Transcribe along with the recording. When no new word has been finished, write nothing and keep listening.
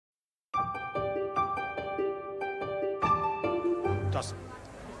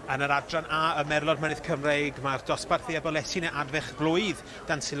Yn yr adran A y Merlod Myn Cymreig, mae'r dosbarth Eboles flwydd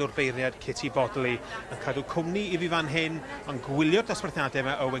dan sylw'r beirniad Kitty Bodley yn cadw cwmni i fi fan hyn, ond gwylio'r dosbarthiadau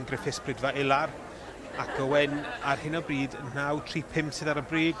yma Owen Griffiths Brydfa Ilar. Ac Owen ar hyn o bryd 9-3-5 sydd ar y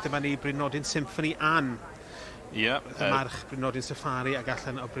brig, dyma ni Brynodyn Symphony Ann. Ie. March Brynodyn Safari ac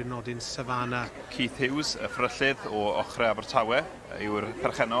allan o Brynodyn Savannah. Keith Hughes, y ffryllydd o ochrau Abertawe, yw'r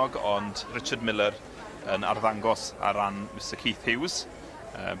perchenog, ond Richard Miller yn arddangos ar ran Mr Keith Hughes.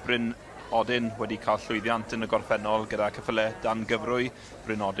 Bryn Odyn wedi cael llwyddiant yn y gorffennol gyda ceffylau dan gyfrwy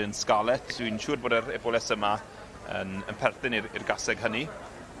Brynodyn Scarlett. Dwi'n siŵr bod yr Eboles yma yn perthyn i'r gaseg hynny.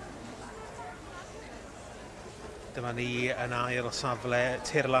 Dyma ni yn ail o safle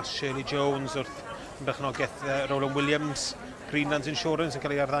Tirlas Shirley Jones wrth berchnogaeth Roland Williams, Greenlands Insurance yn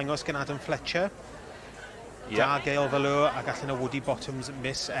cael ei arddangos gan Adam Fletcher. Da Gael Falw ac allan o Woody Bottoms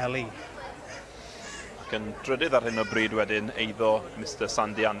Miss Ellie. Ac yn drydydd ar hyn o bryd wedyn eiddo Mr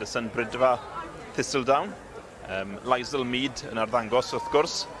Sandy Anderson, Brydfa Thistledown. Lysel Mead yn arddangos wrth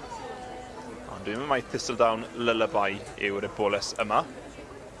gwrs. Ond dwi'n meddwl mai Thistledown Lullaby yw'r Eboles yma.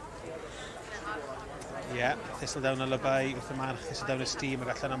 Ie, Thistledown Lullaby wrth y march Thistledown Esteem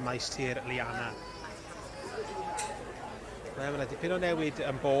ac allan o maes tir Liana. Mae yna dipyn o newid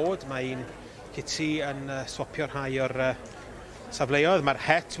yn bod. Mae'n Kitty yn swapio rhai o'r safleoedd. Mae'r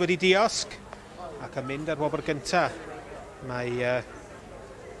het wedi diosg ac yn mynd ar wobr gyntaf. Mae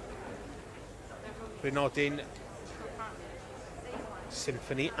Brynodyn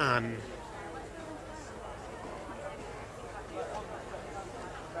Symphony Ann.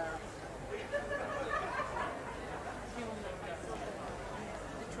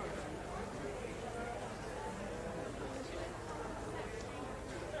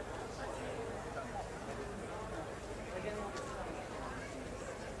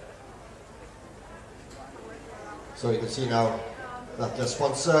 So you can see now that the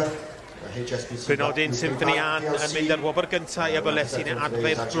sponsor, HSBC... Brynodyn Symphony Ann yn mynd ar wobr gyntaf i Eboles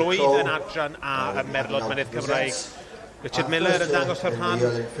adfer flwydd yn adran A y Merlod Myn Cymreig. Richard Miller yn dangos ar rhan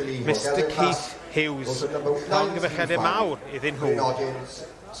Mr Keith Hughes. Dawn gyfechiadau mawr iddyn nhw. Brynodyn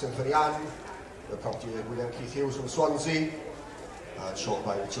Symphony Ann, the property of William Keith Hughes from Swansea, shown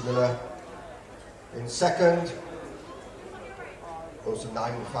by Richard Miller. In second, goes to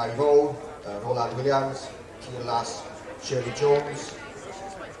 950, Roland Williams. Tirlas Shirley Jones,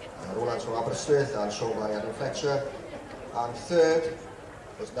 Roland's from Aberystwyth and shown by Adam Fletcher. And third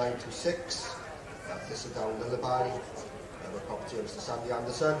was 926, Thistledown Lullaby, the property of Mr Sandy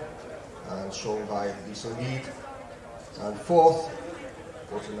Anderson and shown by Lisa Mead. And fourth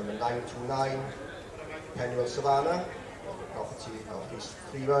goes to number 929, Ponies Savannah, the property of Lisa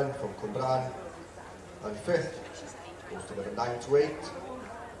Freeman from Cwmbran. And fifth goes to number 928,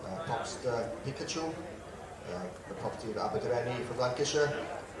 Popster Pikachu, the property of Abertawe from Lancashire,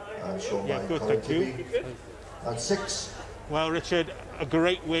 and shown by Colin Tibby. And six. Well, Richard, a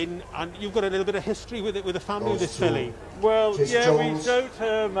great win, and you've got a little bit of history with it, with the family of this filly. Well, yeah, we showed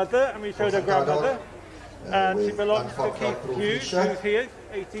her mother and we showed her grandmother, and she belongs to Keith Hughes, who's here,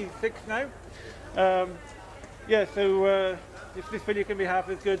 86 now. Yeah, so if this filly can be half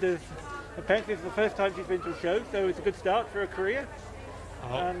as good as apparently it's the first time she's been to a show, so it's a good start for her career.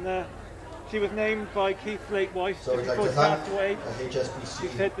 And she was named by Keith's late wife before she passed away. She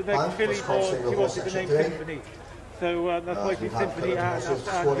said the next filly she wanted the name Symphony. So that's why she's Symphony Ann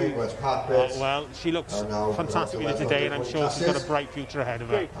after Hughes. Well, she looks fantastic with it today, and I'm sure she's got a bright future ahead of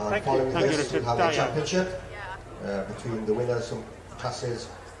her. Great, thank you. Thank you, Richard. The championship between the winners and classes.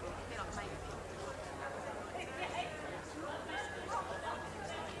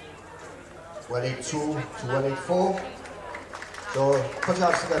 (182 to 184). So, put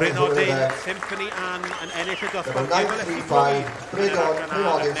your hands together. Brynodyn Symphony Ann yn ennill y dosbarth Eboles flwydd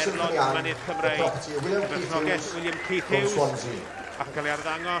Brynodyn Symphony Ann, the property of William Keith Hughes from Swansea. Ac yn cael ei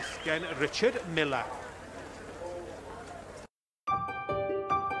arddangos gen Richard Miller.